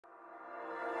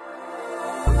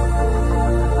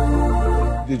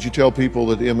Did you tell people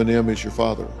that Eminem is your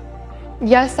father?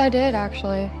 Yes, I did,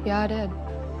 actually. Yeah, I did.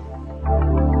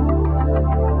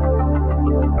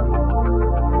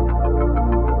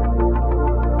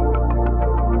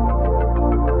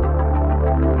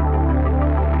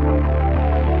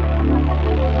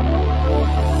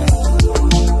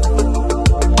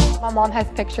 My mom has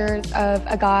pictures of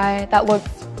a guy that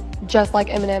looks just like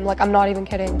Eminem. Like, I'm not even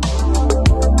kidding.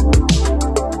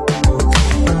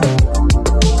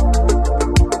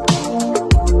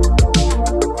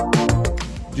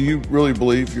 Do you really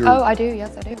believe you're... Oh, I do.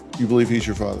 Yes, I do. You believe he's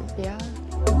your father? Yeah.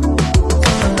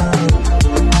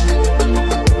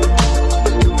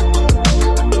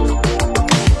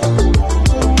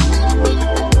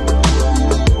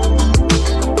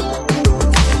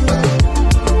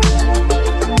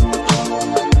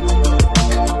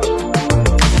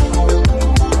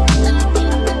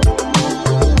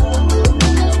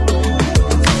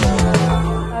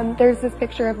 There's this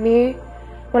picture of me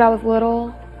when I was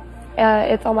little.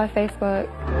 It's on my Facebook.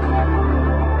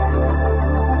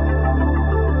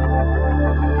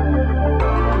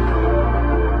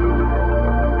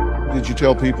 Did you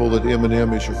tell people that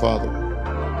Eminem is your father?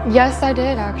 Yes, I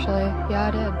did, actually. Yeah,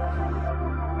 I did.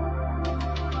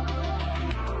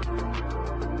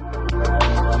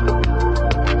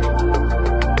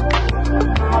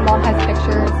 My mom has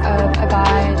pictures of a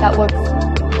guy that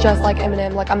looks just like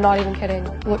Eminem. Like, I'm not even kidding.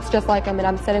 Looks just like him, and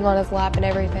I'm sitting on his lap and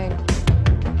everything.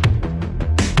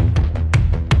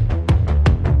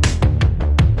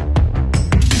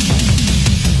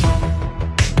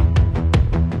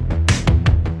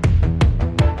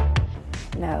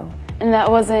 No. And that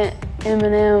wasn't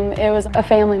Eminem, it was a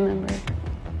family member.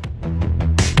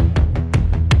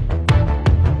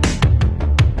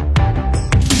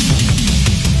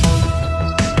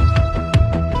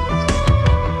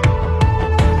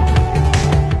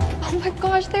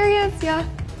 There he is, yeah.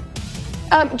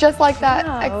 Just like that,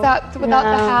 No. except without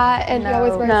the hat, and he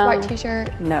always wears No. a white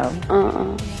t-shirt. No.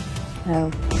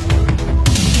 No.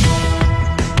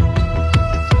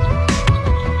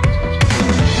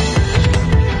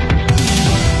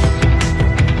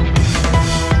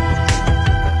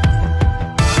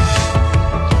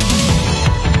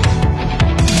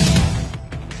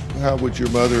 How would your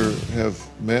mother have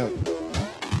met?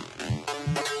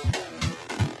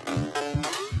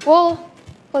 Well,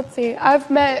 let's see. I've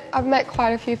met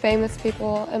quite a few famous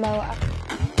people in my life.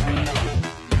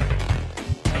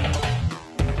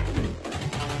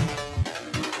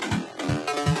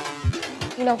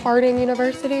 You know Harding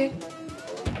University? I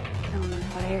don't know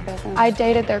how to hear business. I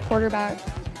dated their quarterback.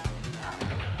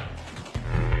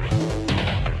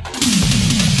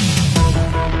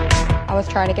 I was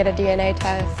trying to get a DNA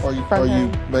test from him. Are you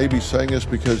maybe saying this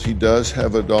because he does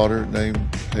have a daughter named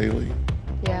Haley?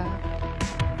 Yeah.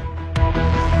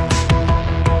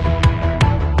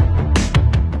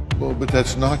 Well, but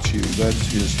that's not you.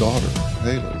 That's his daughter,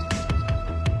 Haley.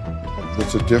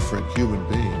 That's a different human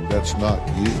being. That's not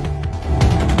you.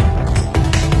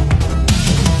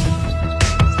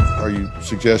 Are you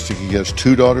suggesting he has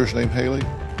two daughters named Haley?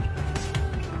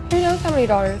 Who knows how many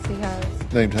daughters he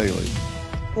has? Named Haley.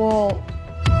 Well,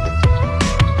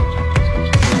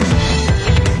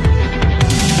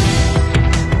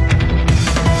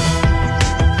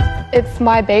 it's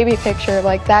my baby picture.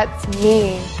 Like, that's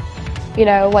me. You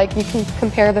know, like, you can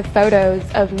compare the photos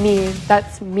of me.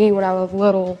 That's me when I was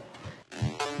little.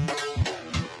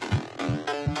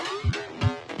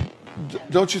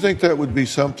 Don't you think that would be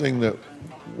something that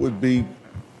would be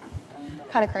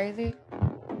Kind of crazy.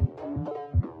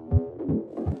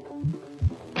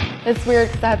 It's weird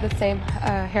because I had the same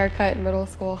haircut in middle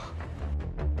school.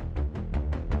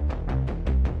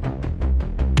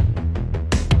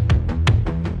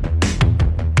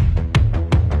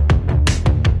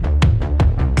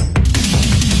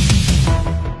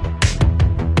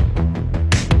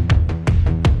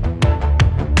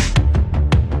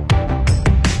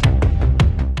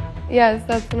 Yes,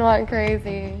 that's not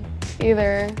crazy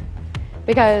either,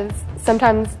 because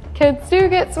sometimes kids do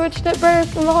get switched at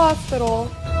birth in the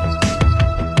hospital.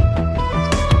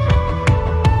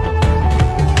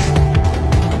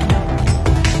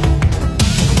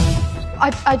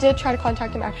 I did try to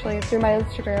contact him actually through my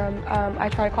Instagram. I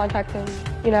tried to contact him,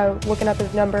 you know, looking up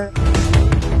his number.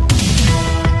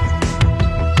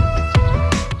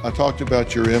 I talked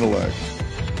about your intellect,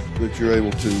 that you're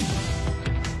able to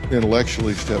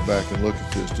intellectually step back and look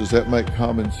at this. Does that make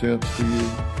common sense to you?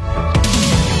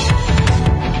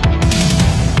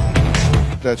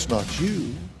 That's not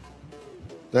you.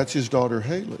 That's his daughter,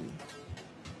 Haley.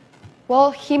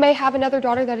 Well, he may have another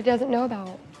daughter that he doesn't know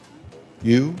about.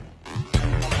 You?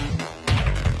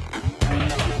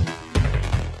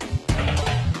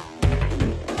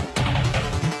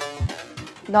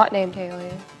 not named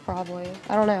Haley, probably.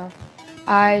 I don't know.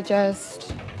 I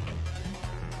just...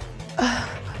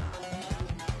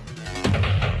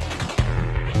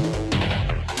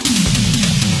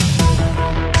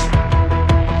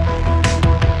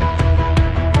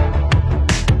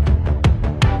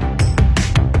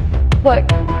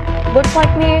 Look, looks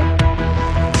like me.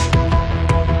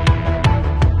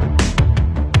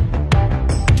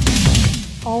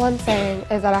 All I'm saying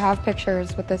is that I have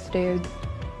pictures with this dude,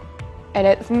 and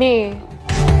it's me.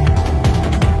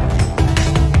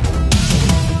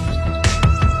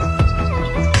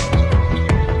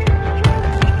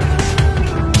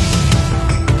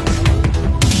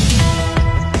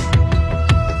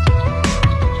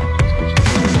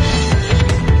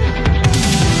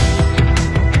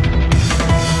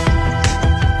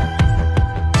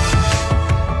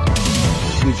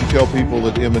 Did you tell people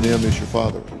that Eminem is your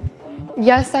father?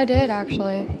 Yes, I did,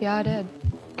 actually. Yeah, I did.